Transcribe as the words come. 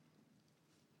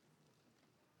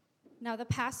Now the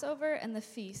Passover and the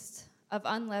feast of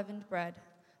unleavened bread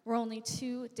were only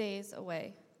 2 days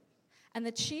away, and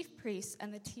the chief priests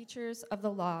and the teachers of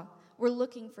the law were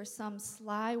looking for some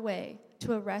sly way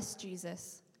to arrest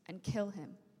Jesus and kill him.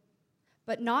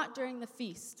 But not during the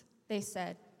feast, they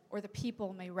said, or the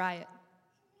people may riot.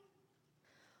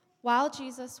 While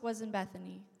Jesus was in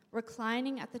Bethany,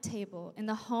 reclining at the table in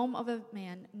the home of a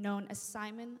man known as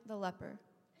Simon the leper,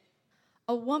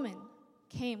 a woman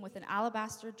came with an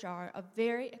alabaster jar of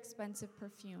very expensive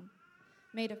perfume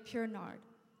made of pure nard.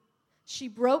 She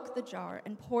broke the jar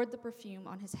and poured the perfume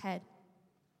on his head.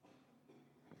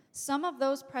 Some of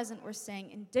those present were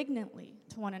saying indignantly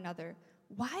to one another,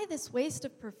 "Why this waste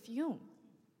of perfume?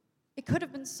 It could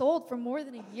have been sold for more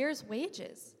than a year's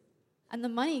wages, and the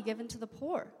money given to the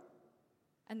poor."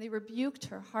 And they rebuked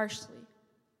her harshly.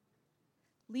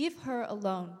 "Leave her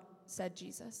alone," said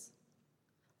Jesus.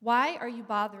 "Why are you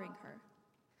bothering her?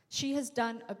 She has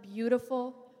done a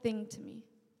beautiful thing to me.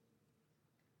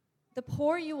 The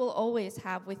poor you will always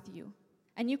have with you,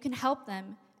 and you can help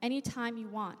them anytime you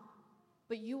want,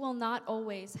 but you will not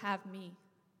always have me.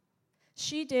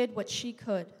 She did what she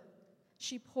could.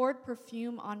 She poured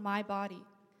perfume on my body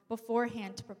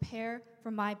beforehand to prepare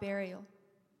for my burial.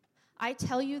 I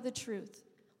tell you the truth,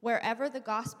 wherever the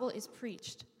gospel is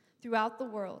preached throughout the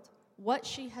world, what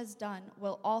she has done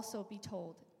will also be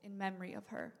told in memory of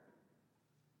her."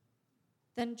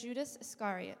 Then Judas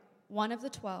Iscariot, one of the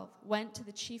 12, went to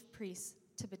the chief priests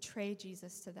to betray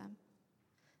Jesus to them.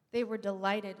 They were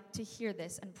delighted to hear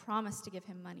this and promised to give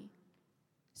him money.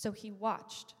 So he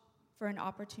watched for an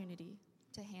opportunity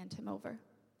to hand him over.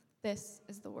 This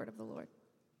is the word of the Lord.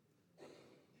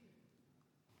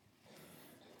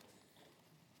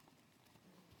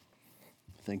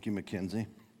 Thank you, Mackenzie.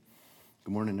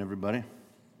 Good morning, everybody.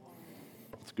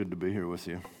 It's good to be here with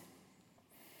you.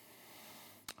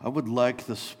 I would like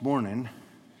this morning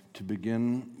to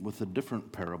begin with a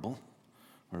different parable,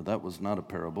 or that was not a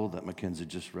parable that Mackenzie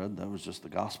just read, that was just the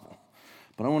gospel.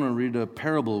 But I want to read a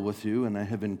parable with you, and I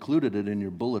have included it in your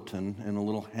bulletin in a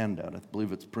little handout. I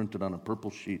believe it's printed on a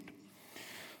purple sheet.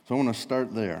 So I want to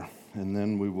start there, and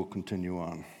then we will continue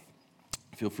on.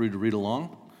 Feel free to read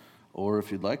along, or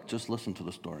if you'd like, just listen to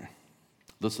the story.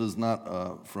 This is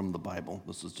not from the Bible.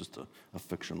 This is just a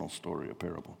fictional story, a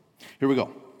parable. Here we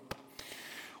go.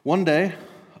 One day,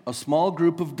 a small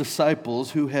group of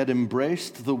disciples who had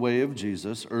embraced the way of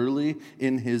Jesus early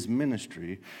in his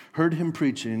ministry heard him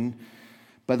preaching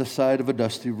by the side of a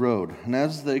dusty road. And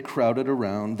as they crowded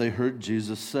around, they heard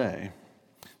Jesus say,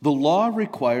 "The law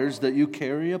requires that you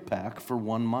carry a pack for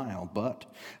 1 mile,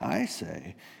 but I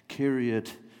say, carry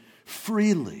it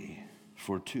freely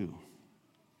for 2."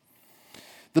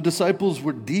 The disciples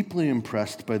were deeply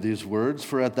impressed by these words,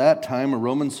 for at that time a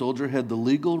Roman soldier had the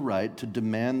legal right to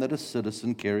demand that a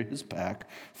citizen carry his pack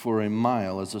for 1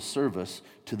 mile as a service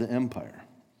to the empire.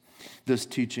 This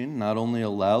teaching not only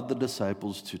allowed the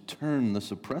disciples to turn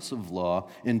this oppressive law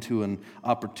into an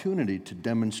opportunity to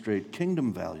demonstrate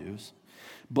kingdom values,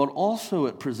 but also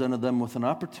it presented them with an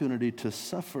opportunity to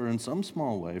suffer in some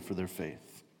small way for their faith.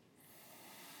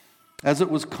 As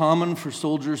it was common for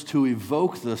soldiers to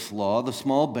evoke this law, the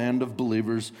small band of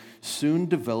believers soon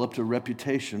developed a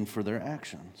reputation for their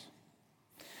actions.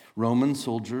 Roman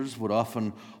soldiers would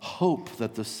often hope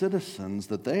that the citizens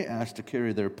that they asked to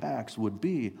carry their packs would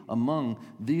be among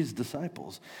these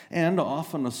disciples, and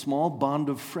often a small bond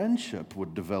of friendship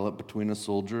would develop between a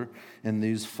soldier and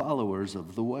these followers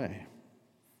of the way.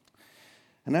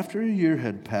 And after a year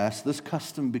had passed, this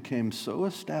custom became so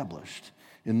established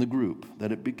in the group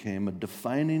that it became a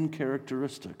defining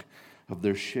characteristic of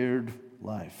their shared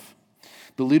life.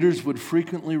 The leaders would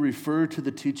frequently refer to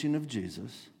the teaching of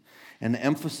Jesus and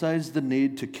emphasize the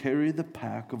need to carry the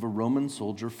pack of a Roman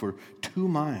soldier for 2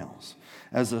 miles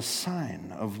as a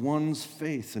sign of one's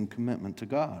faith and commitment to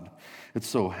God. It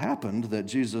so happened that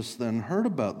Jesus then heard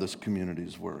about this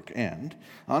community's work, and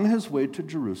on his way to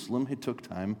Jerusalem, he took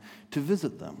time to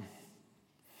visit them.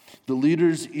 The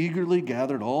leaders eagerly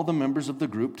gathered all the members of the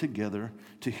group together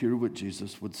to hear what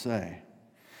Jesus would say.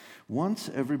 Once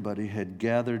everybody had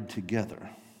gathered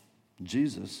together,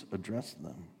 Jesus addressed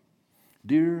them.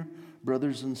 "Dear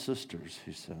brothers and sisters,"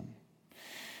 he said,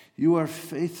 "you are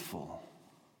faithful,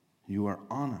 you are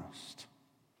honest.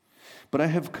 But I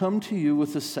have come to you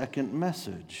with a second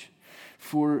message,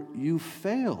 for you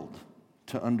failed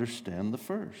to understand the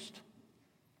first.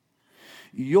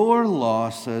 Your law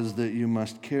says that you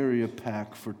must carry a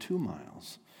pack for 2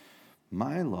 miles.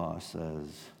 My law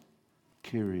says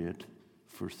carry it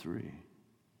for 3.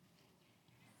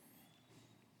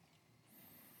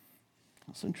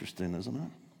 That's interesting, isn't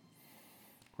it?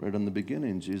 Right in the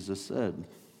beginning, Jesus said,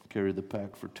 carry the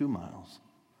pack for 2 miles.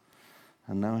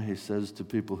 And now he says to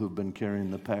people who've been carrying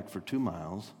the pack for 2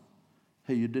 miles,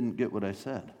 hey, you didn't get what I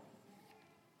said.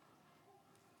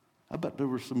 I bet there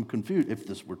was some confusion. If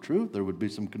this were true, there would be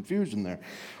some confusion there.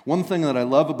 One thing that I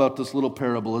love about this little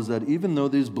parable is that even though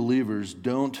these believers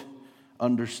don't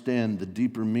understand the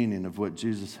deeper meaning of what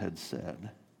Jesus had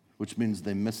said, which means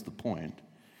they miss the point,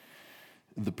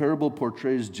 the parable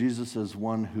portrays Jesus as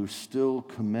one who still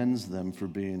commends them for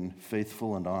being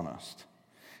faithful and honest.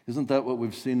 Isn't that what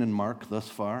we've seen in Mark thus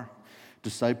far?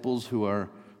 Disciples who are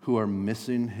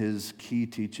missing his key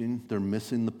teaching, they're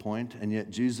missing the point, and yet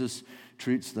Jesus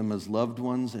treats them as loved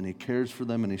ones, and he cares for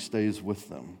them, and he stays with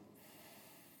them.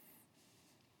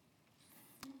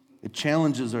 It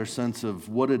challenges our sense of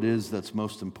what it is that's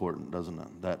most important, doesn't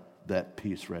it? That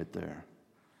piece right there.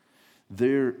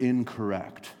 They're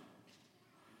incorrect,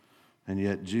 and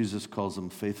yet Jesus calls them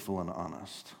faithful and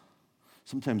honest.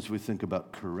 Sometimes we think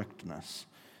about correctness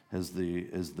as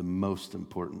the most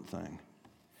important thing.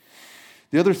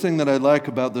 The other thing that I like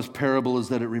about this parable is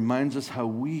that it reminds us how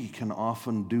we can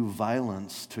often do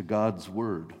violence to God's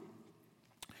word,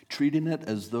 treating it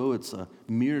as though it's a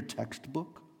mere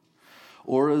textbook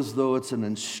or as though it's an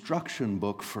instruction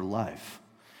book for life.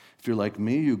 If you're like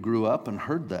me, you grew up and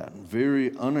heard that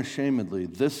very unashamedly.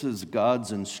 This is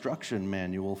God's instruction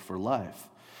manual for life.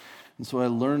 And so I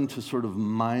learned to sort of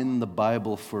mine the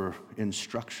Bible for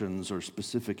instructions or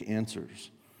specific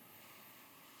answers.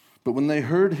 But when they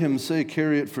heard him say,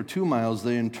 carry it for 2 miles,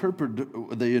 they interpreted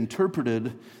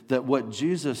that what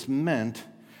Jesus meant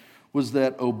was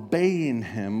that obeying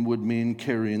him would mean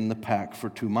carrying the pack for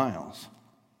 2 miles.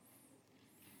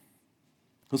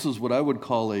 This is what I would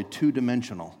call a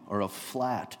two-dimensional or a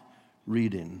flat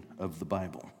reading of the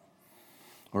Bible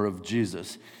or of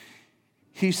Jesus.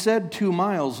 He said 2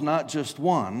 miles, not just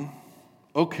one.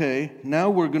 Okay,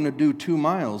 now we're going to do 2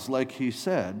 miles like he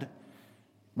said.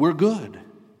 We're good.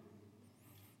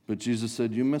 But Jesus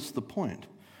said, you missed the point.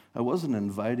 I wasn't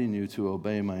inviting you to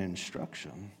obey my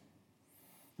instruction.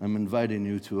 I'm inviting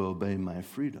you to obey my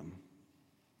freedom.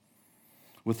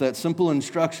 With that simple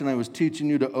instruction, I was teaching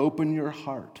you to open your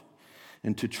heart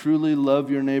and to truly love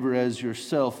your neighbor as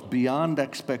yourself beyond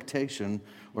expectation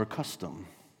or custom.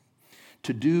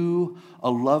 To do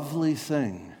a lovely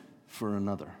thing for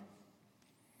another.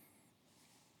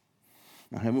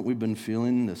 Now, haven't we been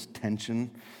feeling this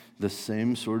tension, the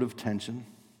same sort of tension,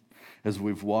 as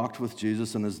we've walked with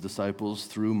Jesus and his disciples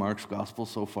through Mark's gospel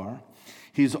so far?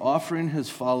 He's offering his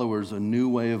followers a new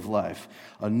way of life,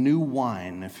 a new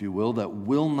wine, if you will, that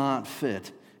will not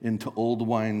fit into old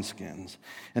wineskins.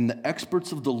 And the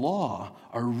experts of the law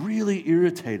are really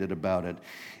irritated about it.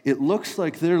 It looks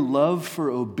like their love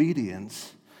for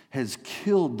obedience has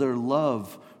killed their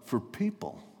love for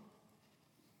people.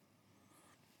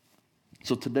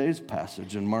 So today's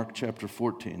passage in Mark chapter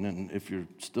 14, and if you're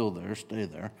still there, stay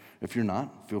there. If you're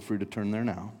not, feel free to turn there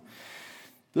now.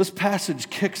 This passage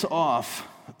kicks off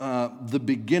the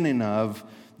beginning of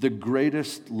the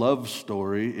greatest love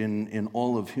story in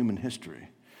all of human history.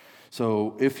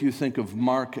 So if you think of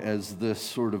Mark as this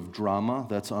sort of drama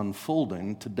that's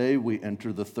unfolding, today we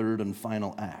enter the third and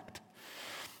final act.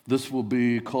 This will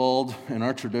be called, in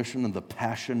our tradition, the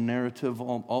Passion narrative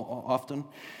often.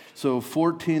 So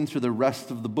 14 through the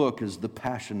rest of the book is the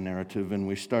Passion narrative, and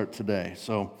we start today.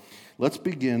 So let's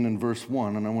begin in verse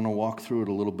 1, and I want to walk through it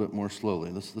a little bit more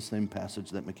slowly. This is the same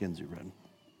passage that Mackenzie read.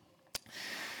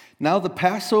 Now the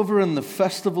Passover and the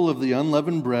festival of the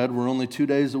unleavened bread were only 2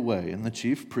 days away, and the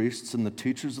chief priests and the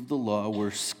teachers of the law were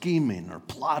scheming or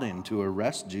plotting to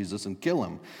arrest Jesus and kill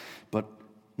him. But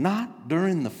not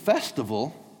during the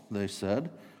festival, they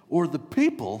said, or the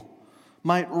people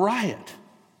might riot.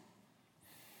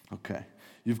 Okay,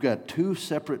 you've got two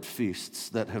separate feasts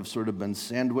that have sort of been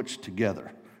sandwiched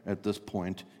together at this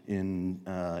point in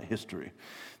history.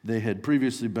 They had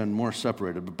previously been more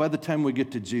separated, but by the time we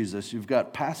get to Jesus, you've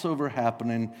got Passover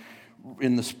happening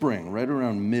in the spring, right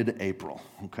around mid-April,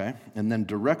 okay? And then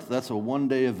that's a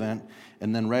one-day event,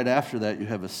 and then right after that, you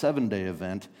have a 7-day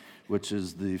event, which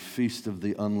is the Feast of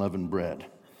the Unleavened Bread.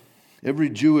 Every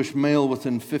Jewish male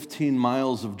within 15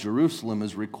 miles of Jerusalem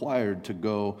is required to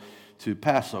go to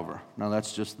Passover. Now,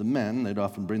 that's just the men. They'd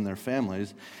often bring their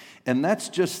families. And that's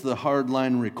just the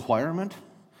hardline requirement.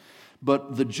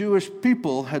 But the Jewish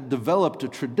people had developed a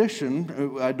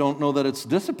tradition, I don't know that it's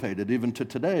dissipated even to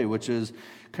today, which is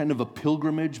kind of a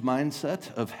pilgrimage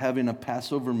mindset of having a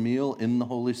Passover meal in the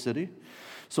holy city.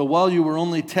 So while you were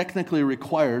only technically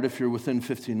required, if you're within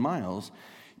 15 miles,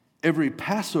 every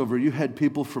Passover you had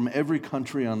people from every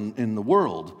country in the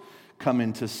world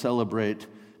coming to celebrate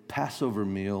Passover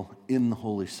meal in the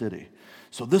holy city.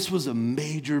 So this was a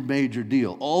major, major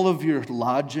deal. All of your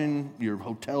lodging, your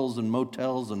hotels and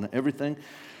motels and everything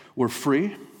were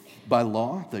free by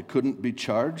law. They couldn't be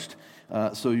charged.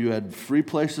 So you had free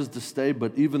places to stay,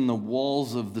 but even the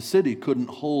walls of the city couldn't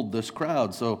hold this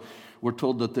crowd. So we're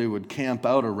told that they would camp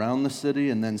out around the city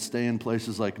and then stay in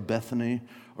places like Bethany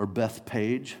or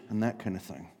Bethpage and that kind of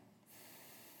thing.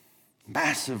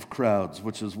 Massive crowds,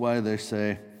 which is why they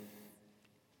say,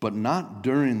 but not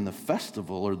during the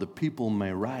festival or the people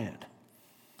may riot.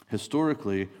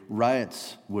 Historically,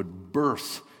 riots would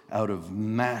birth out of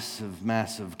massive,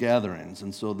 massive gatherings,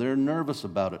 and so they're nervous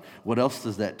about it. What else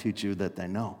does that teach you that they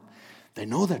know? They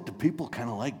know that the people kind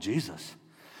of like Jesus.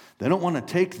 They don't want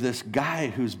to take this guy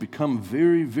who's become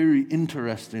very, very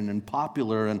interesting and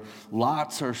popular, and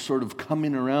lots are sort of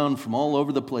coming around from all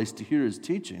over the place to hear his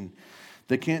teaching.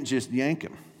 They can't just yank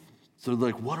him. So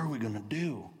they're like, what are we going to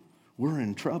do? We're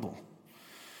in trouble.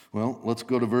 Well, let's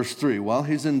go to verse 3. While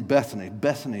he's in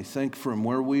Bethany, think from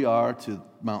where we are to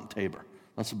Mount Tabor.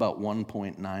 That's about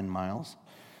 1.9 miles.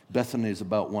 Bethany is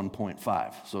about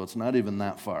 1.5, so it's not even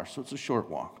that far. So it's a short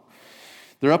walk.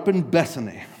 They're up in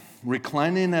Bethany,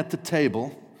 reclining at the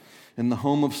table in the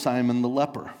home of Simon the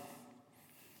leper.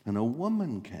 And a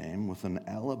woman came with an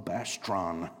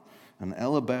alabastron, an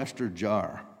alabaster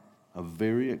jar of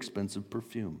very expensive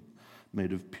perfume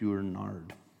made of pure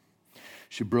nard.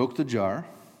 She broke the jar,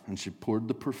 and she poured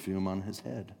the perfume on his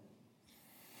head.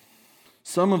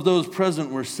 Some of those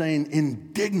present were saying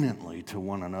indignantly to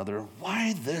one another,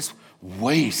 why this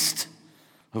waste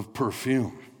of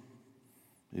perfume?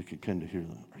 You can kind of hear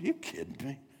that. Are you kidding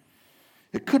me?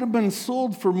 It could have been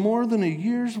sold for more than a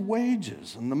year's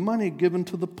wages and the money given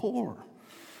to the poor.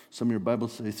 Some of your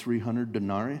Bibles say 300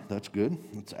 denarii. That's good.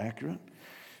 That's accurate.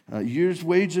 Year's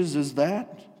wages is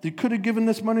that. They could have given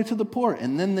this money to the poor.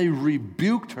 And then they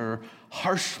rebuked her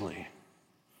harshly.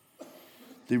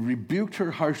 They rebuked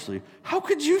her harshly. How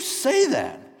could you say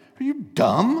that? Are you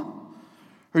dumb?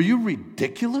 Are you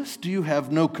ridiculous? Do you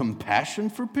have no compassion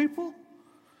for people?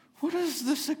 What is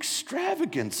this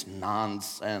extravagance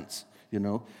nonsense?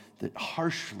 That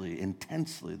harshly,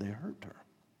 intensely, they hurt her.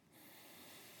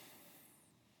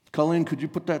 Colleen, could you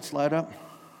put that slide up?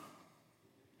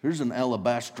 Here's an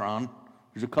alabastron.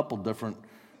 There's a couple different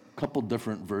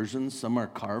versions. Some are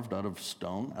carved out of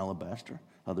stone, alabaster.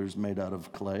 Others made out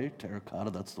of clay,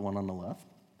 terracotta. That's the one on the left.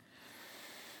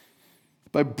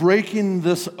 By breaking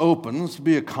this open, this would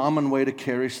be a common way to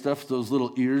carry stuff. Those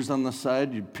little ears on the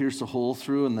side, you'd pierce a hole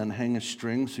through and then hang a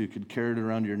string so you could carry it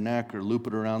around your neck or loop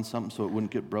it around something so it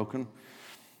wouldn't get broken.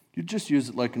 You'd just use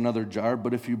it like another jar,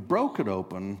 but if you broke it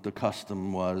open, the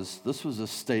custom was, this was a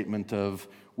statement of,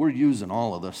 we're using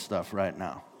all of this stuff right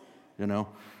now.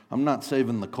 I'm not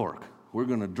saving the cork. We're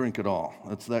going to drink it all.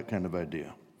 That's that kind of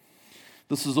idea.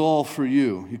 This is all for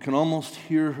you. You can almost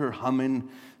hear her humming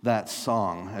that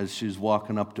song as she's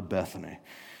walking up to Bethany.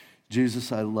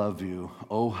 Jesus, I love you.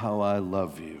 Oh, how I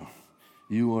love you.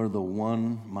 You are the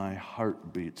one my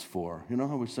heart beats for. You know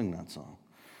how we sing that song?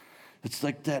 It's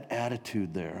like that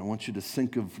attitude there. I want you to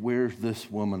think of where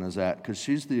this woman is at, because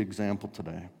she's the example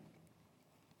today.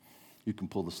 You can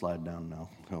pull the slide down now,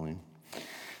 Colleen.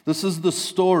 This is the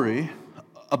story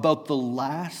about the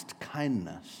last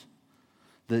kindness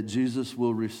that Jesus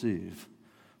will receive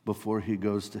before he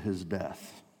goes to his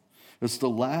death. It's the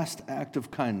last act of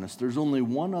kindness. There's only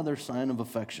one other sign of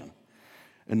affection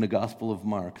in the Gospel of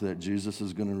Mark that Jesus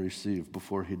is going to receive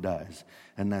before he dies,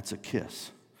 and that's a kiss.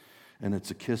 And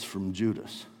it's a kiss from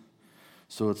Judas.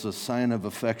 So it's a sign of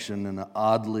affection in an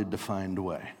oddly defined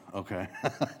way, okay?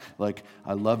 Like,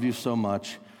 I love you so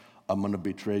much, I'm going to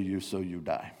betray you so you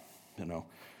die,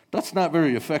 That's not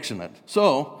very affectionate.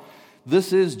 So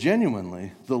this is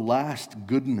genuinely the last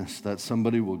goodness that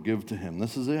somebody will give to him.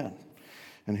 This is it.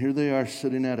 And here they are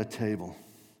sitting at a table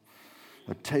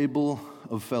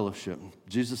of fellowship.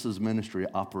 Jesus' ministry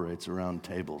operates around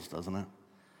tables, doesn't it?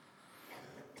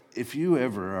 If you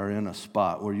ever are in a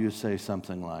spot where you say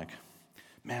something like,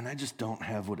 man, I just don't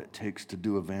have what it takes to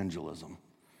do evangelism,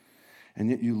 and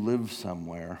yet you live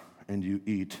somewhere and you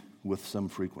eat with some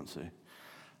frequency,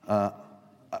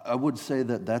 I would say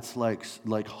that that's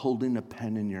like holding a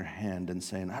pen in your hand and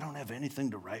saying, I don't have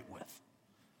anything to write with.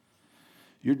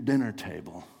 Your dinner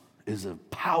table is a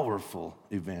powerful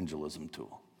evangelism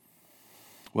tool.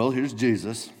 Well, here's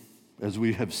Jesus. As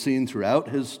we have seen throughout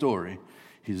his story,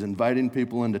 he's inviting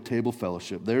people into table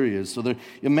fellowship. There he is. So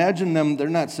imagine them, they're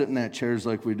not sitting at chairs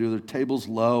like we do. Their table's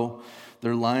low.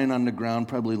 They're lying on the ground,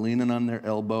 probably leaning on their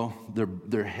elbow.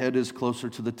 Their head is closer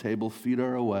to the table, feet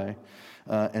are away,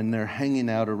 and they're hanging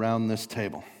out around this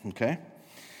table, okay?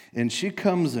 And she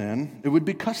comes in. It would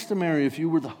be customary if you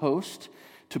were the host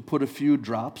to put a few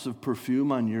drops of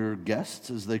perfume on your guests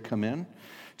as they come in.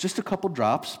 Just a couple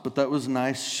drops, but that was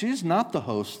nice. She's not the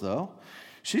host, though.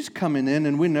 She's coming in,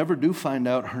 and we never do find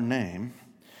out her name.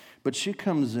 But she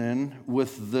comes in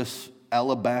with this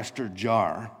alabaster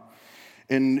jar.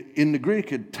 And in the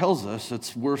Greek, it tells us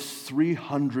it's worth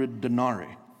 300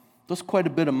 denarii. That's quite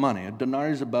a bit of money. A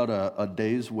denarii is about a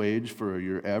day's wage for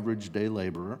your average day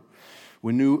laborer.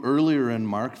 We knew earlier in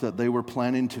Mark that they were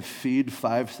planning to feed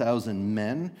 5,000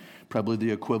 men, probably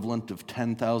the equivalent of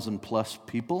 10,000 plus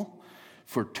people,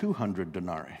 for 200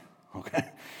 denarii. Okay?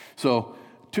 So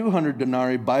 200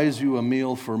 denarii buys you a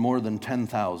meal for more than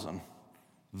 10,000.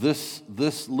 This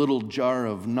little jar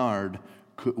of nard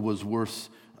was worth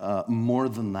more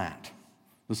than that.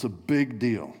 It's a big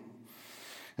deal.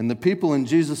 And the people in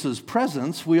Jesus'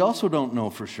 presence, we also don't know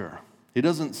for sure. He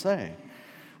doesn't say.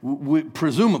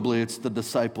 Presumably, it's the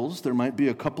disciples. There might be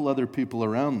a couple other people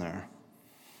around there.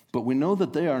 But we know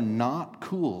that they are not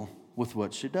cool with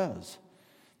what she does.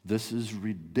 This is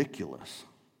ridiculous.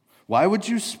 Why would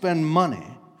you spend money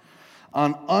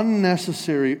on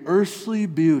unnecessary earthly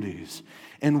beauties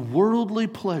and worldly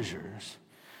pleasures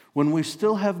when we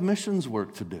still have missions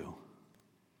work to do?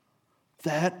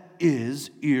 That is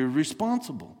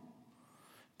irresponsible.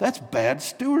 That's bad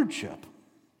stewardship.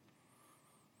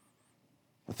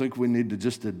 I think we need to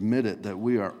just admit it, that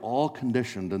we are all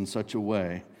conditioned in such a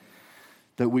way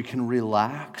that we can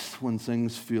relax when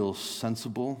things feel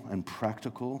sensible and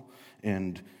practical,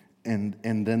 and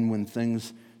then when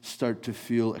things start to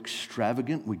feel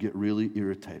extravagant, we get really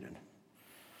irritated.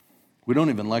 We don't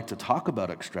even like to talk about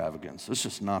extravagance. It's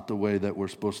just not the way that we're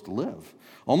supposed to live.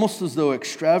 Almost as though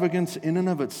extravagance in and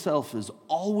of itself is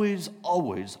always,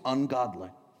 always ungodly.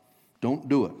 Don't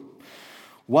do it.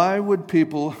 Why would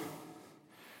people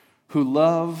who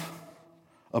love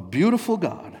a beautiful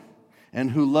God and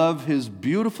who love His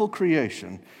beautiful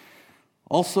creation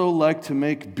also like to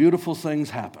make beautiful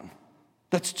things happen?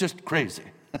 That's just crazy.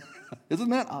 Isn't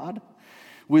that odd?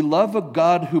 We love a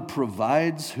God who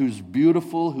provides, who's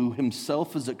beautiful, who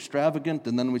Himself is extravagant,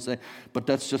 and then we say, but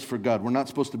that's just for God. We're not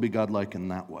supposed to be godlike in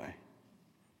that way.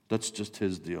 That's just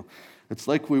His deal. It's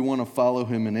like we want to follow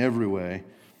Him in every way,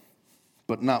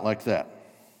 but not like that.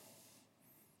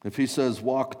 If He says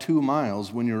walk 2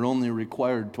 miles when you're only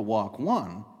required to walk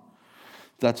 1,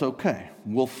 that's okay.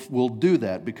 We'll do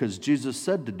that because Jesus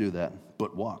said to do that.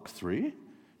 But walk 3?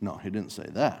 No, He didn't say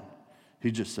that.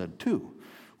 He just said 2.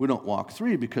 We don't walk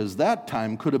 3 because that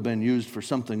time could have been used for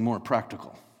something more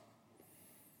practical.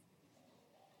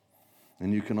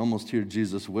 And you can almost hear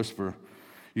Jesus whisper.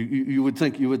 You would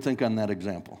think on that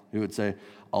example. He would say,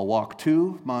 "I'll walk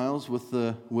 2 miles with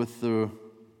the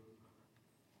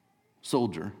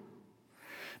soldier,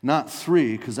 not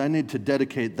 3, because I need to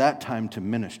dedicate that time to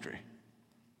ministry."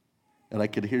 And I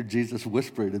could hear Jesus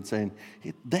whispering and saying,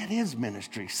 "That is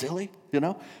ministry, silly.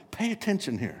 Pay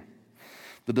attention here."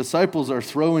 The disciples are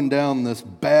throwing down this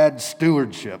bad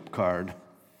stewardship card.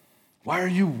 Why are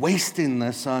you wasting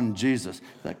this on Jesus?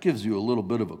 That gives you a little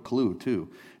bit of a clue, too,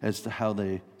 as to how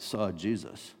they saw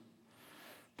Jesus.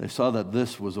 They saw that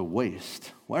this was a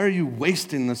waste. Why are you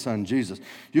wasting this on Jesus?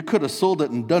 You could have sold it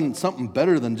and done something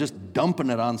better than just dumping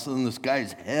it on this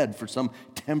guy's head for some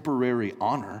temporary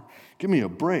honor. Give me a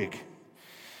break.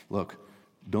 Look,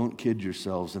 don't kid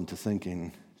yourselves into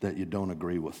thinking that you don't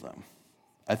agree with them.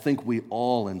 I think we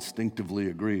all instinctively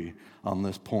agree on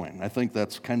this point. I think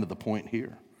that's kind of the point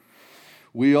here.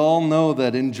 We all know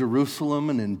that in Jerusalem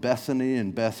and in Bethany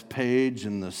and Bethpage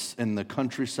and the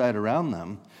countryside around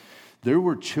them, there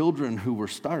were children who were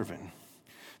starving.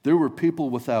 There were people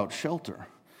without shelter.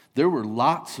 There were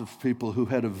lots of people who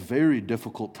had a very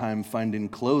difficult time finding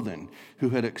clothing, who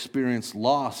had experienced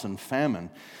loss and famine.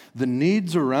 The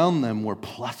needs around them were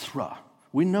plethora.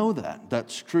 We know that.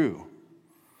 That's true.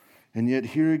 And yet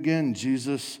here again,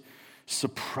 Jesus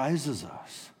surprises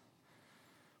us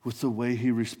with the way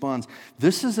He responds.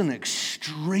 This is an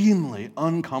extremely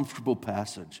uncomfortable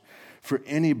passage for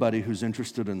anybody who's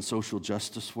interested in social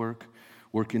justice work,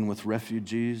 working with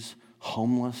refugees,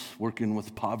 homeless, working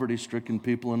with poverty-stricken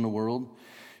people in the world.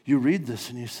 You read this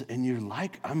and you're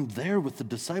like, I'm there with the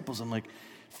disciples. I'm like,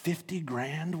 50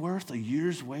 grand worth, a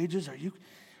year's wages? Are you,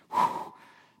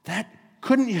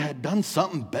 couldn't you have done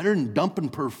something better than dumping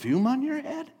perfume on your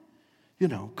head?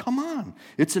 Come on.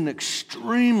 It's an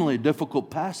extremely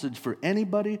difficult passage for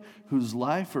anybody whose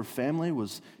life or family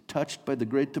was touched by the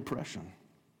Great Depression.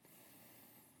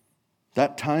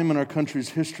 That time in our country's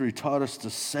history taught us to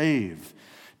save,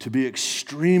 to be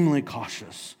extremely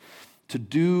cautious, to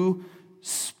do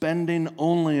spending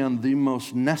only on the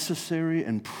most necessary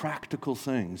and practical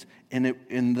things.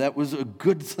 And that was a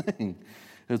good thing.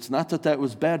 It's not that that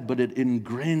was bad, but it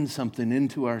ingrained something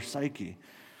into our psyche.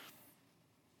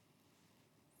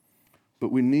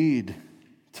 But we need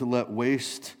to let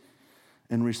waste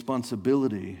and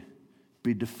responsibility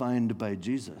be defined by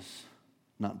Jesus,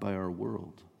 not by our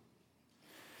world.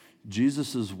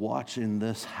 Jesus is watching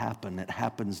this happen. It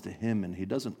happens to him, and he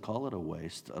doesn't call it a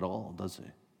waste at all, does he?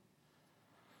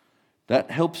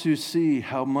 That helps you see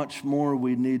how much more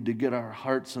we need to get our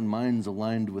hearts and minds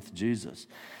aligned with Jesus.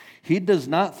 He does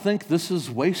not think this is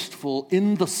wasteful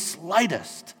in the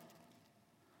slightest.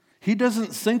 He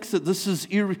doesn't think that this is,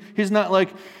 he's not like,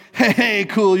 hey,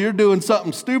 cool, you're doing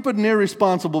something stupid and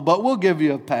irresponsible, but we'll give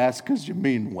you a pass because you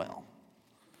mean well.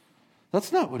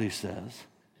 That's not what he says.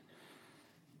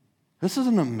 This is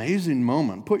an amazing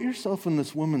moment. Put yourself in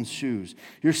this woman's shoes.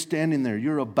 You're standing there.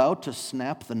 You're about to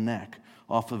snap the neck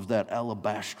off of that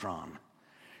alabastron.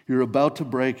 You're about to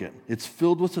break it. It's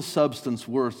filled with a substance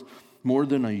worth more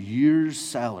than a year's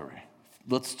salary.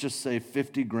 Let's just say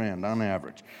 50 grand on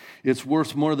average. It's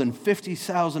worth more than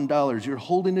 $50,000. You're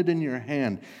holding it in your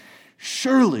hand.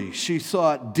 Surely she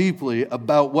thought deeply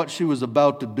about what she was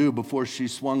about to do before she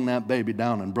swung that baby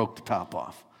down and broke the top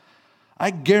off. I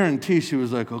guarantee she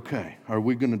was like, okay, are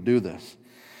we going to do this?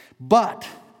 But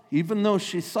even though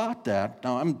she thought that,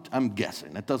 now I'm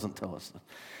guessing, it doesn't tell us this,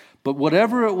 but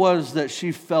whatever it was that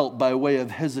she felt by way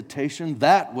of hesitation,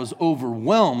 that was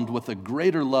overwhelmed with a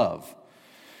greater love.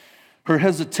 Her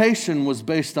hesitation was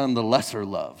based on the lesser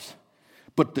loves,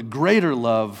 but the greater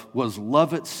love was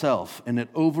love itself, and it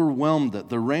overwhelmed it.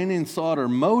 The reigning thought or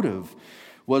motive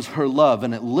was her love,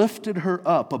 and it lifted her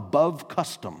up above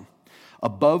custom,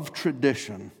 above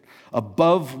tradition,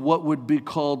 above what would be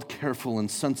called careful and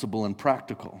sensible and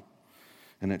practical.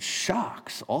 And it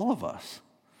shocks all of us.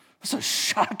 It's a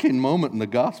shocking moment in the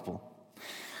gospel.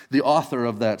 The author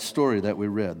of that story that we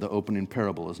read, the opening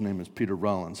parable, his name is Peter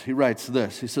Rollins. He writes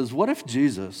this. He says, what if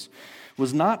Jesus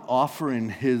was not offering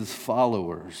his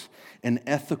followers an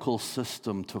ethical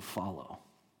system to follow,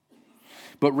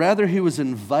 but rather he was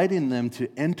inviting them to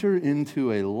enter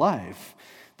into a life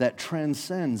that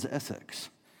transcends ethics,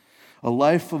 a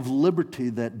life of liberty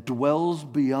that dwells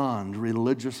beyond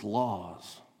religious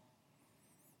laws?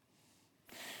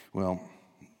 Well,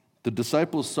 the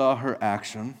disciples saw her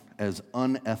action as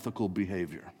unethical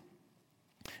behavior.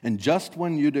 And just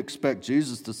when you'd expect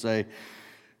Jesus to say,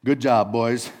 good job,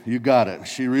 boys, you got it,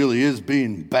 she really is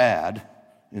being bad,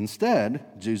 instead,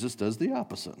 Jesus does the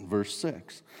opposite. Verse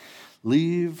 6,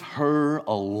 leave her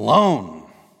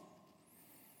alone.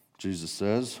 Jesus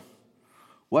says,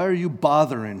 why are you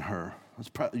bothering her?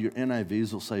 Your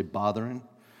NIVs will say bothering.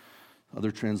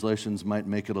 Other translations might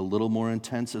make it a little more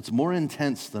intense. It's more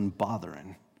intense than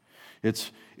bothering.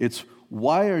 It's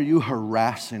why are you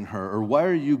harassing her, or why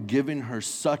are you giving her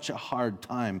such a hard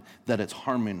time that it's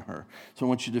harming her? So I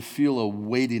want you to feel a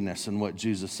weightiness in what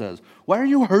Jesus says. Why are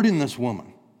you hurting this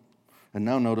woman? And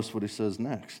now notice what he says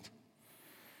next.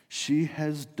 She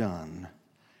has done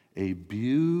a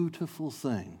beautiful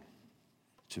thing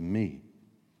to me.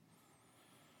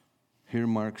 Here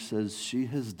Mark says, she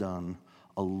has done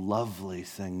a lovely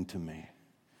thing to me.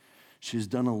 She's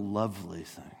done a lovely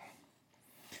thing.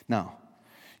 Now,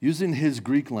 using his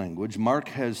Greek language, Mark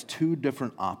has two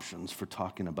different options for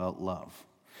talking about love.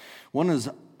 One is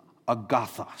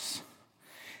agathos.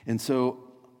 And so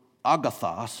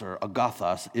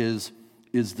agathos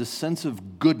is the sense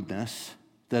of goodness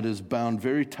that is bound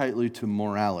very tightly to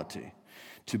morality,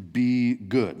 to be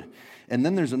good. And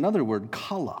then there's another word,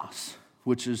 kalos,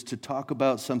 which is to talk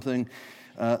about something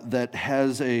that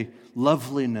has a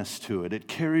loveliness to it. It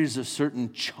carries a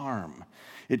certain charm.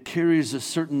 It carries a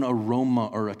certain aroma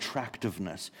or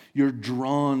attractiveness. You're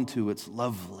drawn to its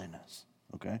loveliness,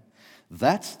 okay?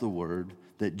 That's the word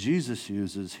that Jesus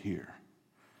uses here.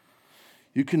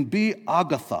 You can be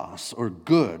agathos, or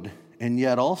good, and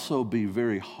yet also be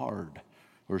very hard,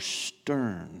 or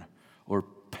stern, or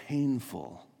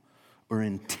painful, or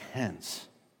intense.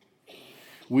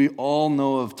 We all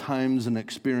know of times and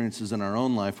experiences in our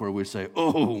own life where we say,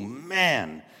 oh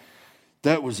man,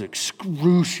 that was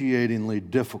excruciatingly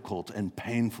difficult and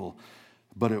painful,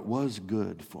 but it was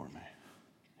good for me.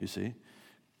 You see?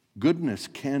 Goodness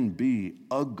can be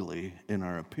ugly in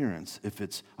our appearance if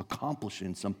it's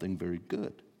accomplishing something very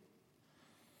good.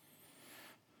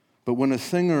 But when a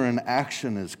thing or an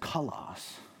action is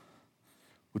kalos,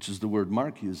 which is the word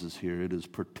Mark uses here, it is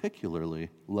particularly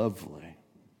lovely.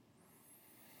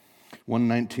 One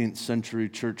 19th century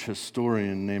church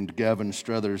historian named Gavin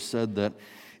Struthers said that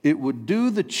It would do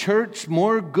the church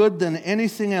more good than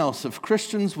anything else if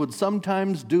Christians would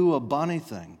sometimes do a bonny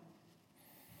thing,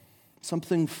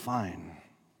 something fine,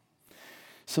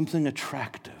 something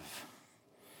attractive.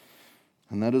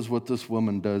 And that is what this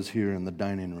woman does here in the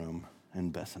dining room in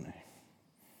Bethany.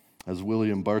 As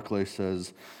William Barclay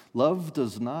says, love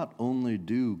does not only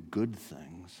do good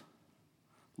things,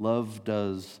 love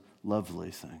does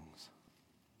lovely things.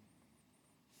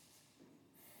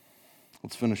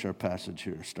 Let's finish our passage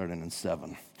here, starting in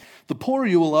 7. The poor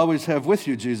you will always have with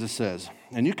you, Jesus says,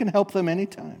 and you can help them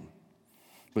anytime,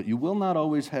 but you will not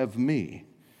always have me.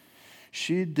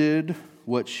 She did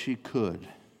what she could.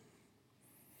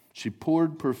 She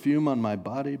poured perfume on my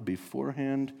body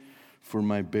beforehand for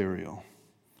my burial,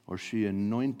 or she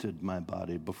anointed my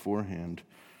body beforehand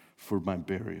for my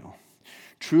burial.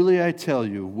 Truly I tell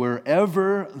you,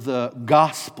 wherever the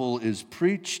gospel is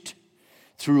preached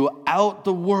throughout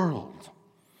the world,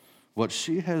 what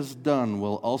she has done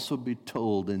will also be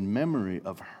told in memory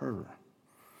of her.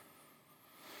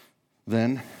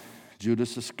 Then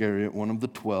Judas Iscariot, one of the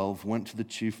 12, went to the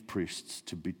chief priests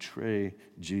to betray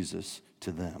Jesus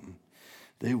to them.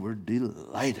 They were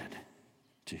delighted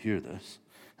to hear this,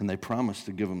 and they promised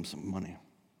to give him some money.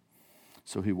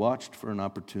 So he watched for an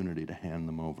opportunity to hand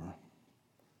them over.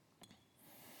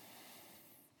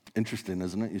 Interesting,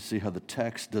 isn't it? You see how the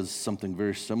text does something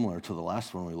very similar to the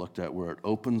last one we looked at, where it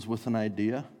opens with an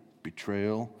idea,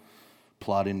 betrayal,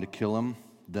 plotting to kill him.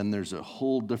 Then there's a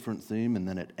whole different theme, and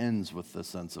then it ends with the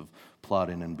sense of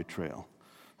plotting and betrayal.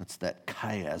 That's that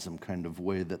chiasm kind of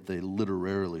way that they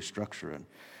literarily structure it.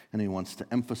 And he wants to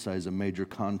emphasize a major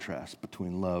contrast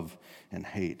between love and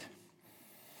hate.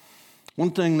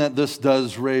 One thing that this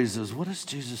does raise is, what is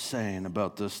Jesus saying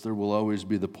about this? There will always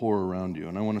be the poor around you.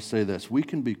 And I want to say this. We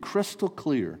can be crystal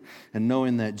clear in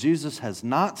knowing that Jesus has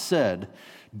not said,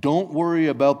 don't worry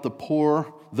about the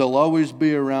poor. They'll always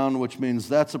be around, which means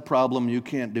that's a problem you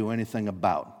can't do anything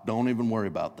about. Don't even worry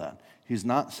about that. He's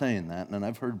not saying that, and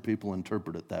I've heard people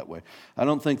interpret it that way. I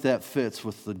don't think that fits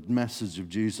with the message of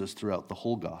Jesus throughout the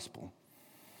whole gospel.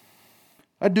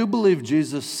 I do believe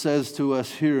Jesus says to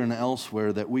us here and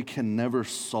elsewhere that we can never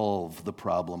solve the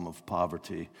problem of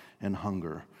poverty and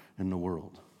hunger in the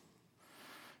world.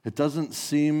 It doesn't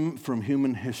seem from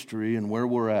human history and where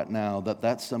we're at now that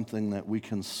that's something that we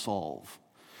can solve.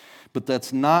 But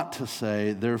that's not to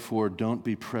say, therefore, don't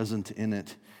be present in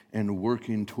it and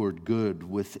working toward good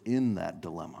within that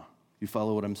dilemma. You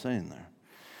follow what I'm saying there?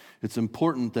 It's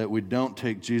important that we don't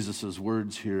take Jesus'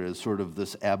 words here as sort of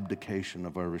this abdication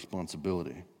of our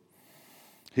responsibility.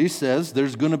 He says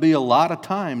there's going to be a lot of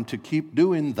time to keep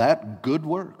doing that good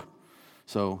work.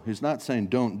 So he's not saying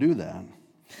don't do that.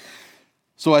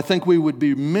 So I think we would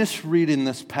be misreading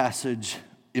this passage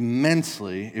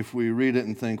immensely if we read it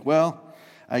and think, well,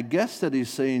 I guess that he's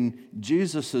saying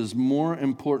Jesus is more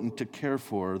important to care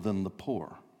for than the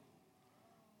poor.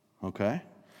 Okay?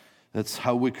 That's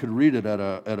how we could read it at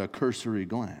a cursory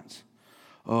glance.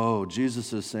 Oh,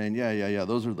 Jesus is saying, yeah,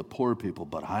 those are the poor people,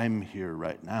 but I'm here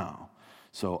right now.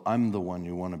 So I'm the one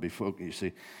you want to be focused. You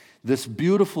see, this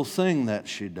beautiful thing that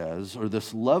she does, or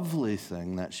this lovely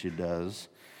thing that she does,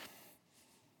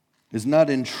 is not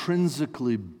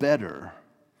intrinsically better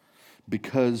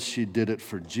because she did it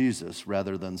for Jesus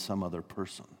rather than some other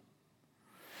person.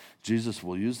 Jesus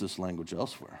will use this language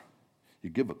elsewhere. You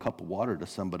give a cup of water to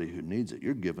somebody who needs it,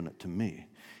 you're giving it to me.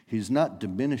 He's not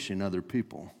diminishing other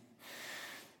people.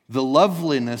 The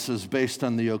loveliness is based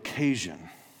on the occasion.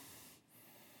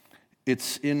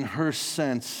 It's in her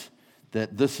sense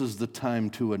that this is the time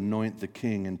to anoint the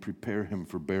king and prepare him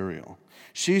for burial.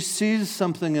 She sees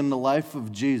something in the life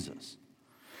of Jesus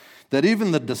that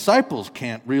even the disciples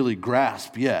can't really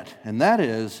grasp yet, and that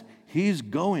is, he's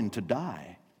going to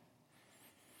die.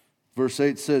 Verse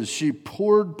 8 says, she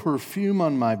poured perfume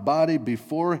on my body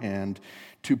beforehand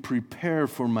to prepare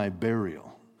for my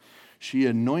burial. She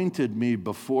anointed me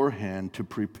beforehand to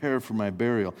prepare for my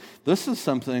burial. This is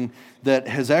something that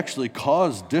has actually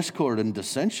caused discord and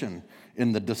dissension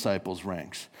in the disciples'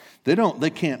 ranks. They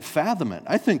can't fathom it.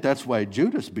 I think that's why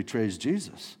Judas betrays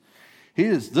Jesus.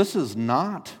 This is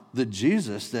not the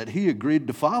Jesus that he agreed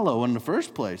to follow in the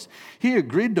first place. He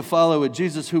agreed to follow a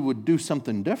Jesus who would do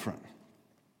something different.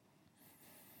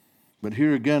 But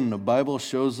here again, the Bible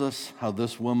shows us how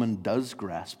this woman does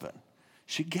grasp it.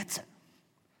 She gets it.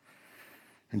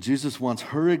 And Jesus wants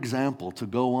her example to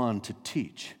go on to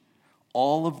teach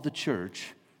all of the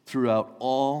church throughout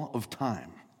all of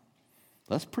time.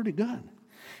 That's pretty good.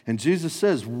 And Jesus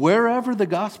says, wherever the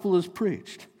gospel is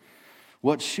preached,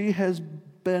 what she has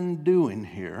been doing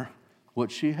here,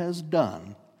 what she has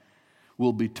done,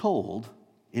 will be told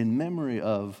in memory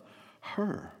of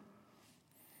her.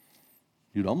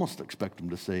 You'd almost expect him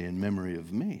to say, in memory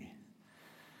of me.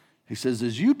 He says,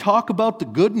 as you talk about the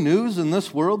good news in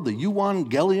this world, the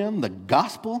euangelion, the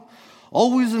gospel,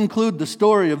 always include the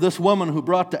story of this woman who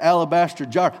brought the alabaster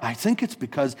jar. I think it's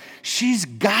because she's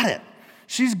got it.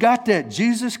 She's got that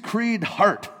Jesus Creed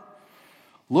heart.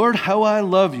 Lord, how I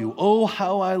love you. Oh,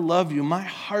 how I love you. My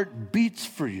heart beats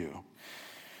for you.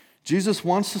 Jesus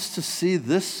wants us to see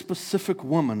this specific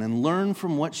woman and learn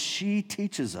from what she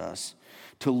teaches us,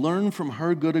 to learn from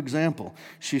her good example.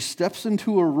 She steps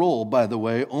into a role, by the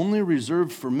way, only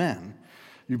reserved for men.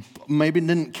 You maybe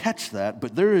didn't catch that,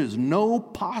 but there is no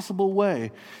possible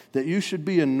way that you should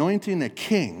be anointing a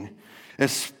king,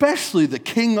 especially the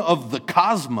king of the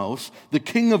cosmos, the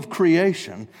king of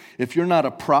creation, if you're not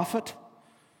a prophet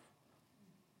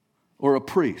or a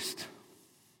priest.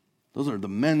 Those are the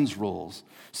men's roles.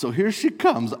 So here she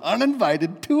comes,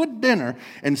 uninvited, to a dinner,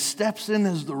 and steps in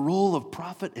as the role of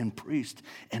prophet and priest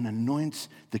and anoints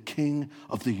the king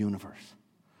of the universe.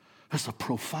 That's a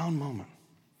profound moment.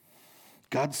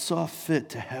 God saw fit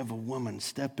to have a woman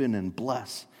step in and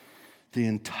bless the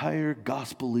entire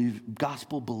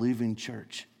gospel-believing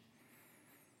church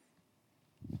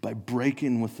by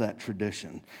breaking with that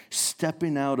tradition,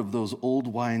 stepping out of those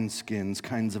old wineskins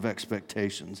kinds of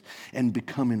expectations and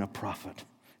becoming a prophet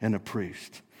and a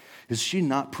priest. Is she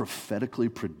not prophetically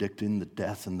predicting the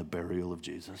death and the burial of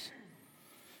Jesus?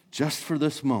 Just for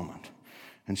this moment.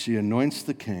 And she anoints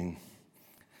the king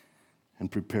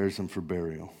and prepares him for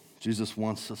burial. Jesus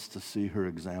wants us to see her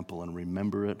example and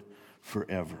remember it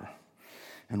forever.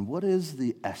 And what is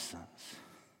the essence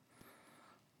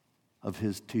of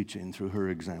his teaching through her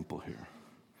example here?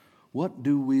 What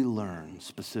do we learn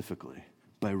specifically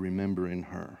by remembering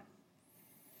her?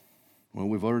 Well,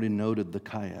 we've already noted the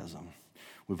chiasm.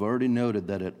 We've already noted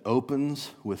that it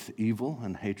opens with evil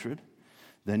and hatred.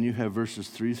 Then you have verses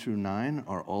 3 through 9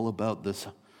 are all about this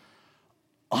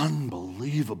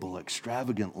unbelievable,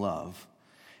 extravagant love.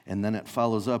 And then it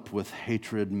follows up with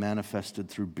hatred manifested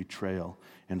through betrayal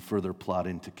and further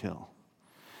plotting to kill.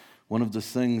 One of the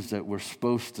things that we're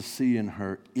supposed to see in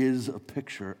her is a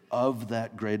picture of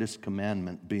that greatest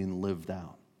commandment being lived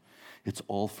out. It's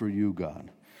all for you,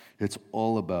 God. It's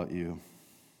all about you.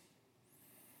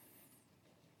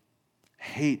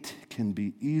 Hate can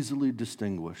be easily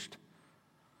disguised.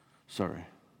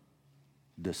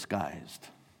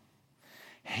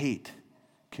 Hate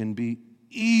can be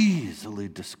easily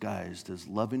disguised as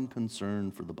loving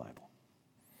concern for the Bible.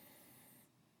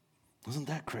 Isn't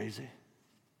that crazy?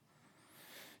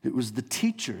 It was the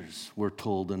teachers, we're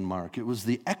told in Mark. It was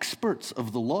the experts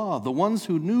of the law, the ones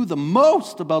who knew the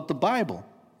most about the Bible.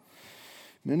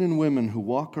 Men and women who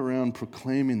walk around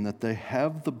proclaiming that they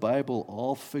have the Bible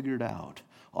all figured out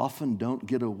often don't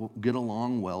get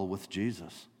along well with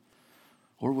Jesus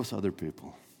or with other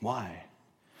people. Why?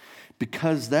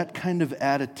 Because that kind of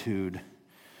attitude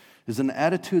is an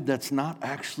attitude that's not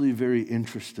actually very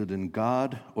interested in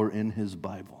God or in his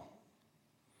Bible.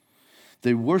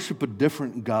 They worship a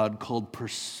different God called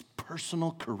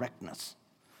personal correctness.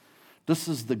 This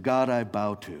is the God I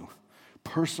bow to.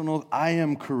 Personal, I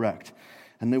am correct.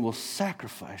 And they will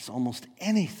sacrifice almost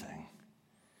anything.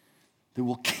 They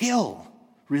will kill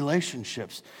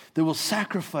relationships. They will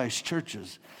sacrifice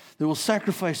churches. They will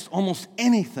sacrifice almost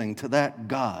anything to that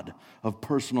God of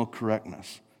personal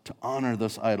correctness to honor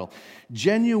this idol.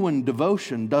 Genuine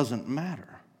devotion doesn't matter.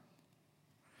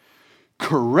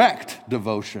 Correct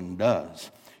devotion does.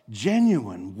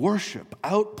 Genuine worship,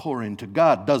 outpouring to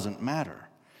God doesn't matter.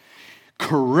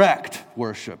 Correct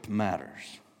worship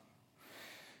matters.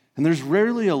 And there's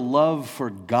rarely a love for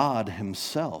God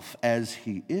himself as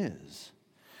he is.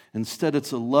 Instead,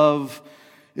 it's a love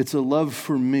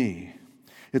for me.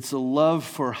 It's a love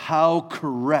for how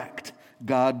correct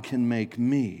God can make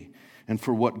me and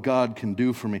for what God can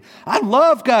do for me. I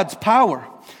love God's power.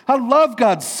 I love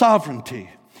God's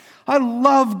sovereignty. I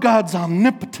love God's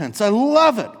omnipotence. I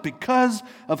love it because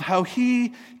of how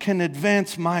he can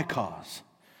advance my cause.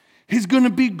 He's going to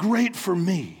be great for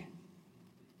me.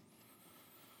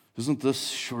 Isn't this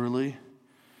surely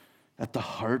at the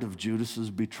heart of Judas's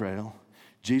betrayal?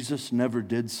 Jesus never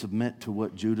did submit to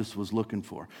what Judas was looking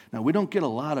for. Now, we don't get a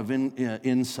lot of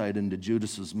insight into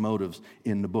Judas's motives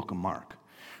in the book of Mark.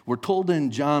 We're told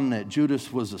in John that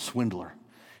Judas was a swindler,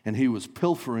 and he was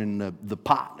pilfering the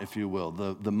pot, if you will,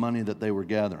 the money that they were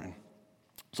gathering.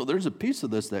 So there's a piece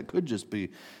of this that could just be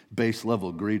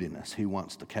base-level greediness. He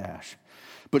wants the cash.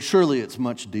 But surely it's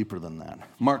much deeper than that.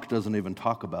 Mark doesn't even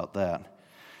talk about that.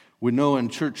 We know in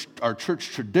our church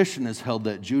tradition is held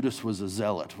that Judas was a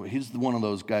zealot. He's one of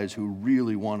those guys who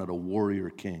really wanted a warrior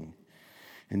king.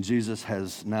 And Jesus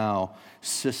has now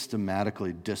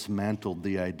systematically dismantled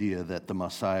the idea that the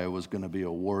Messiah was going to be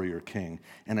a warrior king.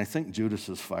 And I think Judas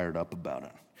is fired up about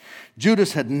it.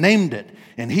 Judas had named it,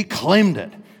 and he claimed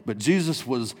it. But Jesus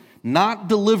was not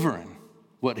delivering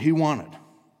what he wanted.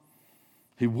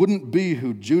 He wouldn't be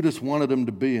who Judas wanted him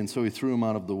to be, and so he threw him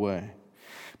out of the way.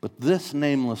 But this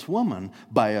nameless woman,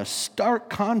 by a stark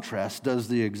contrast, does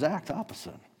the exact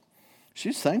opposite.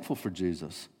 She's thankful for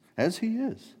Jesus, as he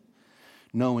is,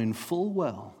 knowing full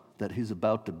well that he's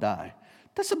about to die.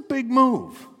 That's a big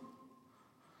move.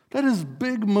 That is a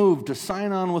big move to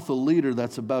sign on with a leader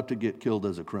that's about to get killed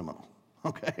as a criminal.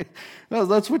 Okay? Well,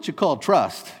 that's what you call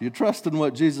trust. You trust in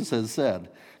what Jesus has said.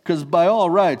 Because by all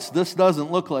rights, this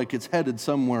doesn't look like it's headed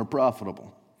somewhere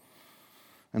profitable.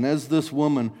 And as this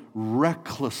woman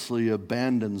recklessly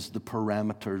abandons the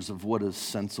parameters of what is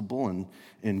sensible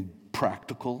and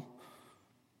practical,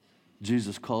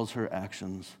 Jesus calls her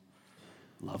actions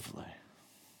lovely.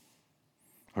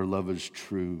 Her love is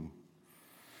true.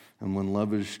 And when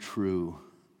love is true,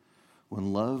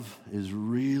 when love is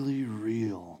really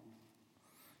real,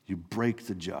 you break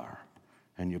the jar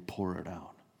and you pour it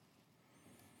out.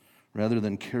 Rather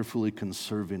than carefully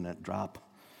conserving it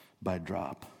drop by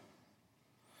drop.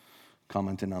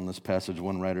 Commenting on this passage,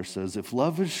 one writer says, if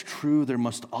love is true, there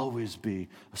must always be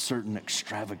a certain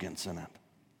extravagance in it.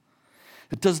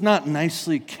 It does not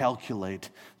nicely calculate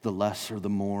the less or the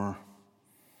more.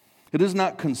 It is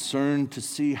not concerned to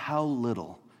see how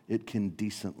little it can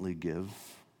decently give.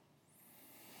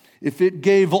 If it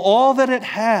gave all that it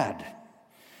had,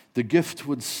 the gift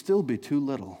would still be too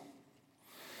little.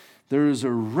 There is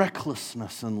a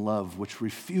recklessness in love which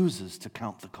refuses to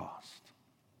count the cost.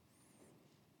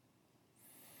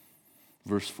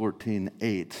 Verse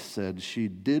 14:8 said, she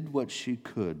did what she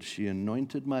could. She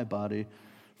anointed my body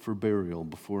for burial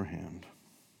beforehand.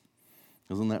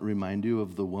 Doesn't that remind you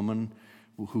of the woman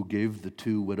who gave the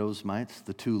 2 widows' mites,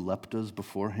 the 2 leptas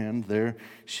beforehand? There,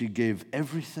 she gave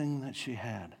everything that she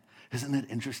had. Isn't it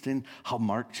interesting how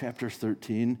Mark chapter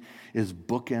 13 is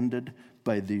bookended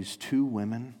by these 2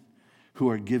 women who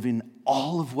are giving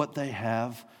all of what they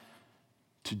have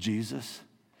to Jesus?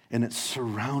 And it's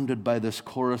surrounded by this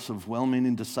chorus of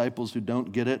well-meaning disciples who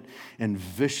don't get it and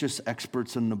vicious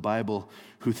experts in the Bible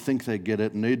who think they get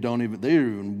it, and they're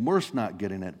even worse not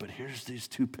getting it. But here's these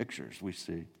 2 pictures we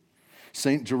see.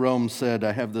 St. Jerome said,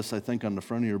 I have this, I think, on the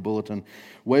front of your bulletin,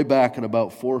 way back in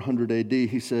about 400 AD,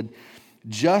 he said,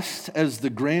 just as the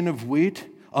grain of wheat,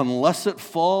 unless it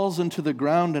falls into the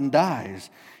ground and dies,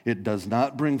 it does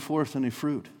not bring forth any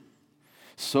fruit.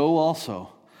 So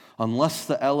also, unless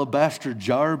the alabaster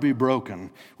jar be broken,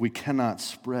 we cannot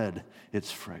spread its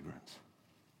fragrance.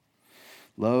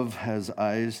 Love has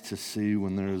eyes to see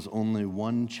when there is only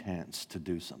one chance to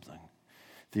do something.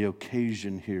 The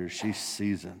occasion here, she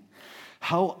sees it.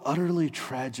 How utterly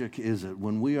tragic is it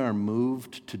when we are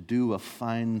moved to do a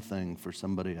fine thing for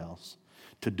somebody else,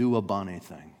 to do a bonny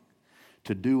thing,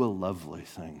 to do a lovely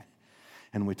thing,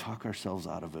 and we talk ourselves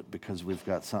out of it because we've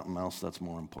got something else that's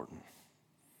more important.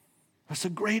 That's a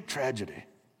great tragedy.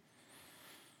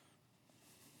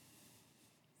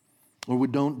 Or we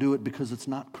don't do it because it's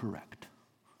not correct,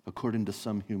 according to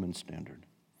some human standard.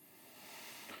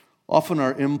 Often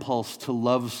our impulse to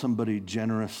love somebody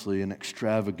generously and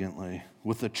extravagantly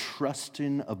with a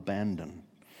trusting abandon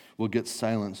will get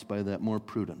silenced by that more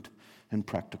prudent and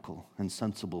practical and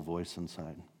sensible voice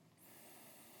inside.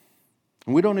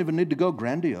 And we don't even need to go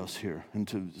grandiose here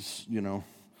into,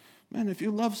 man, if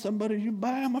you love somebody, you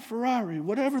buy them a Ferrari,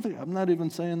 whatever. I'm not even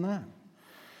saying that.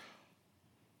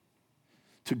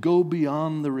 To go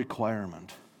beyond the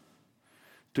requirement,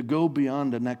 to go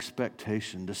beyond an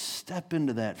expectation, to step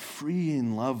into that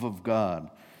freeing love of God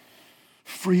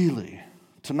freely,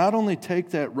 to not only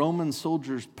take that Roman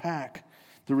soldier's pack,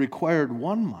 the required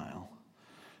 1 mile,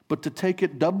 but to take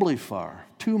it doubly far,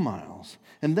 2 miles,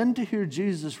 and then to hear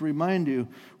Jesus remind you,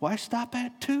 why stop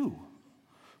at 2?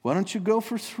 Why don't you go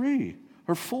for 3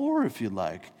 or 4 if you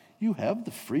like? You have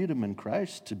the freedom in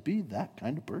Christ to be that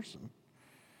kind of person.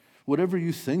 Whatever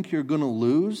you think you're going to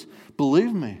lose,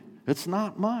 believe me, it's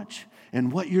not much.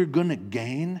 And what you're going to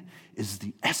gain is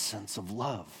the essence of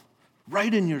love,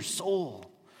 right in your soul,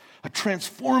 a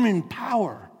transforming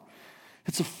power.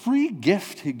 It's a free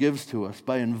gift he gives to us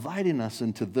by inviting us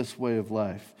into this way of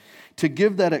life, to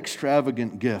give that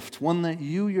extravagant gift, one that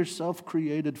you yourself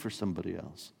created for somebody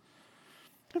else.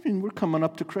 I mean, we're coming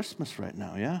up to Christmas right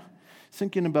now, yeah?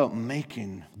 Thinking about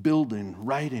making, building,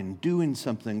 writing, doing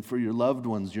something for your loved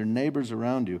ones, your neighbors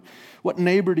around you. What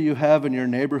neighbor do you have in your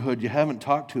neighborhood you haven't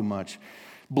talked to much,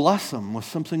 Bless them with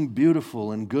something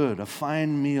beautiful and good, a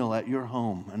fine meal at your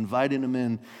home, inviting them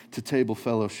in to table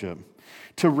fellowship.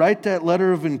 To write that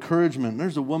letter of encouragement.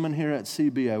 There's a woman here at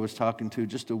CB I was talking to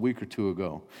just a week or two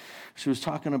ago. She was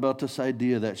talking about this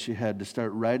idea that she had to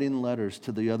start writing letters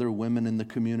to the other women in the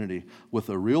community with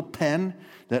a real pen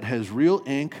that has real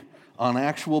ink on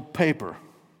actual paper.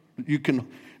 You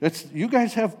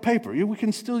guys have paper. We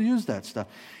can still use that stuff.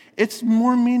 It's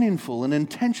more meaningful and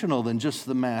intentional than just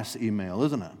the mass email,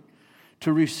 isn't it?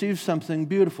 To receive something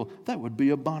beautiful. That would be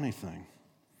a Bonnie thing.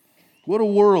 What a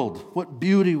world, what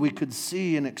beauty we could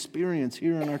see and experience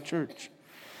here in our church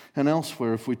and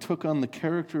elsewhere if we took on the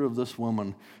character of this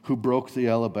woman who broke the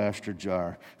alabaster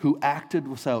jar, who acted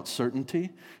without certainty,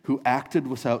 who acted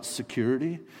without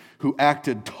security, who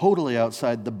acted totally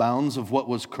outside the bounds of what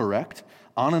was correct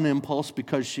on an impulse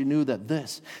because she knew that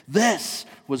this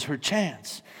was her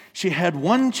chance. She had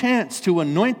one chance to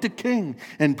anoint the king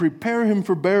and prepare him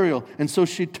for burial, and so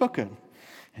she took it.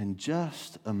 And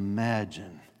just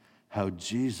imagine how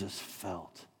Jesus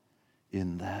felt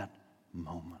in that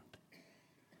moment.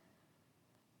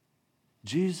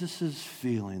 Jesus'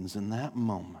 feelings in that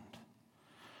moment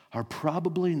are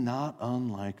probably not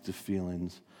unlike the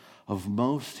feelings of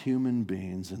most human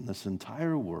beings in this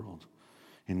entire world,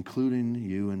 including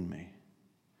you and me.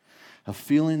 A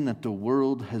feeling that the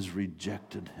world has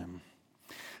rejected him.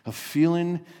 A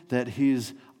feeling that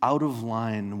he's out of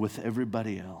line with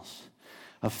everybody else.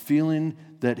 A feeling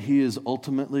that he is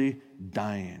ultimately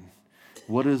dying.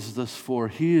 What is this for?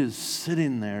 He is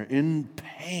sitting there in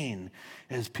pain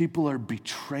as people are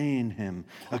betraying him,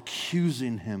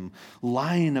 accusing him,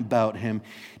 lying about him.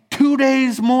 2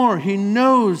 days more, he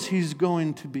knows he's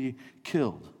going to be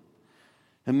killed.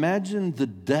 Imagine the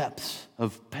depths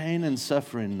of pain and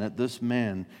suffering that this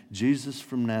man, Jesus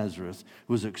from Nazareth,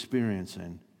 was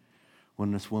experiencing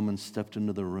when this woman stepped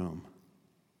into the room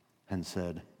and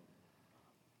said,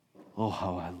 "Oh,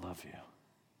 how I love you.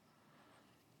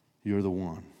 You're the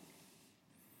one."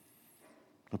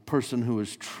 A person who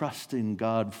is trusting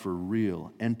God for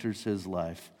real enters his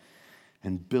life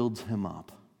and builds him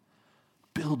up,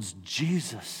 builds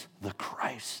Jesus, the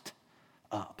Christ,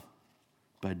 up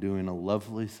by doing a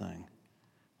lovely thing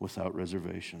without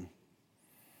reservation.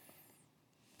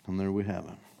 And there we have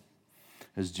it.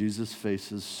 As Jesus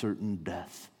faces certain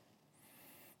death,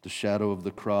 the shadow of the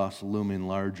cross looming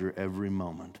larger every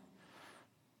moment.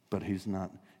 But he's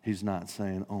not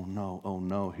saying, oh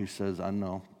no. He says, I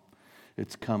know,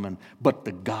 it's coming, but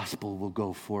the gospel will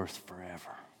go forth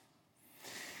forever.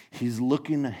 He's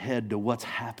looking ahead to what's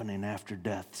happening after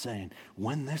death, saying,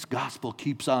 when this gospel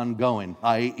keeps on going,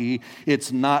 i.e., it's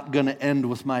not going to end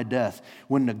with my death.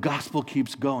 When the gospel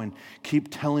keeps going, keep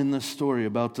telling this story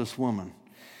about this woman.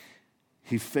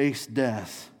 He faced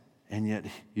death, and yet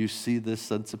you see this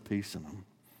sense of peace in him.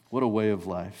 What a way of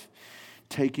life.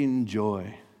 Taking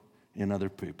joy in other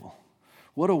people.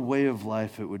 What a way of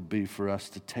life it would be for us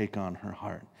to take on her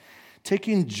heart.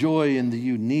 Taking joy in the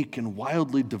unique and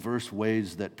wildly diverse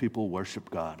ways that people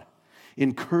worship God.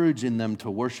 Encouraging them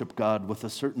to worship God with a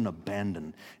certain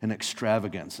abandon and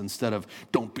extravagance instead of,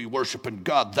 don't be worshiping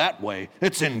God that way,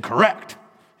 it's incorrect.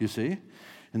 You see?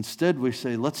 Instead, we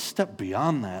say, let's step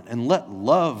beyond that and let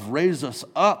love raise us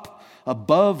up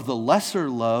above the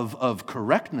lesser love of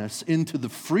correctness into the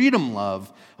freedom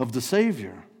love of the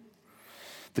Savior.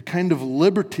 The kind of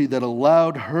liberty that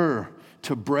allowed her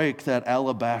to break that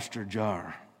alabaster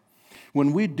jar.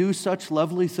 When we do such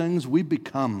lovely things, we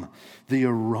become the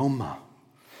aroma.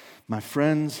 My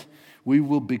friends, we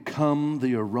will become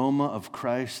the aroma of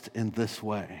Christ in this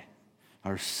way.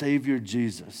 Our Savior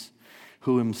Jesus,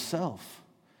 who himself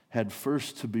had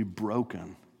first to be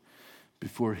broken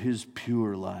before his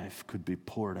pure life could be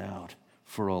poured out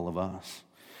for all of us,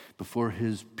 before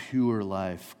his pure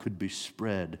life could be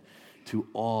spread to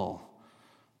all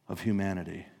of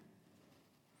humanity.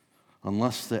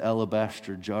 Unless the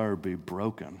alabaster jar be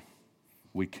broken,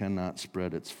 we cannot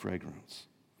spread its fragrance.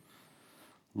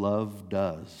 Love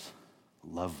does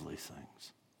lovely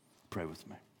things. Pray with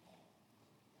me.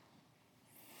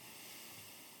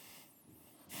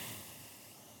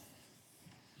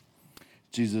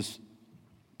 Jesus,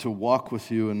 to walk with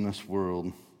you in this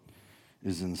world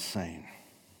is insane.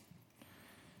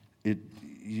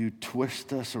 You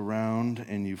twist us around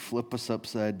and you flip us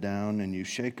upside down and you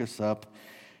shake us up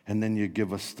and then you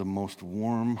give us the most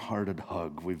warm-hearted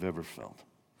hug we've ever felt.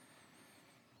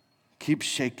 Keep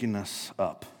shaking us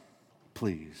up,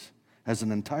 please, as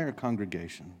an entire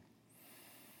congregation.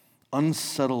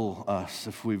 Unsettle us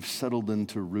if we've settled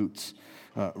into ruts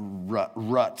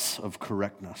of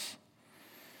correctness.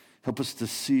 Help us to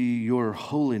see your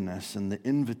holiness and the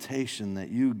invitation that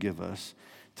you give us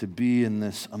to be in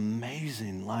this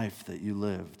amazing life that you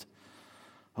lived.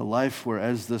 A life where,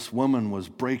 as this woman was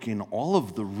breaking all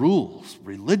of the rules,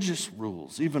 religious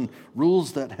rules, even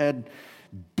rules that had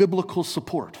biblical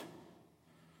support,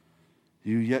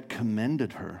 you yet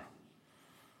commended her.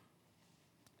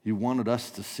 You wanted us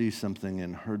to see something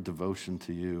in her devotion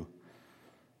to you.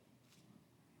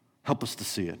 Help us to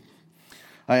see it.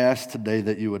 I ask today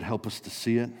that you would help us to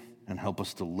see it and help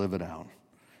us to live it out.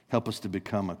 Help us to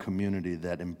become a community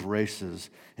that embraces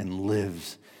and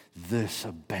lives this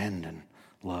abandoned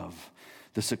love,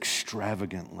 this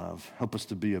extravagant love. Help us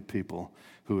to be a people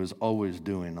who is always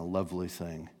doing a lovely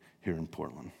thing here in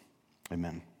Portland.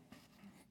 Amen.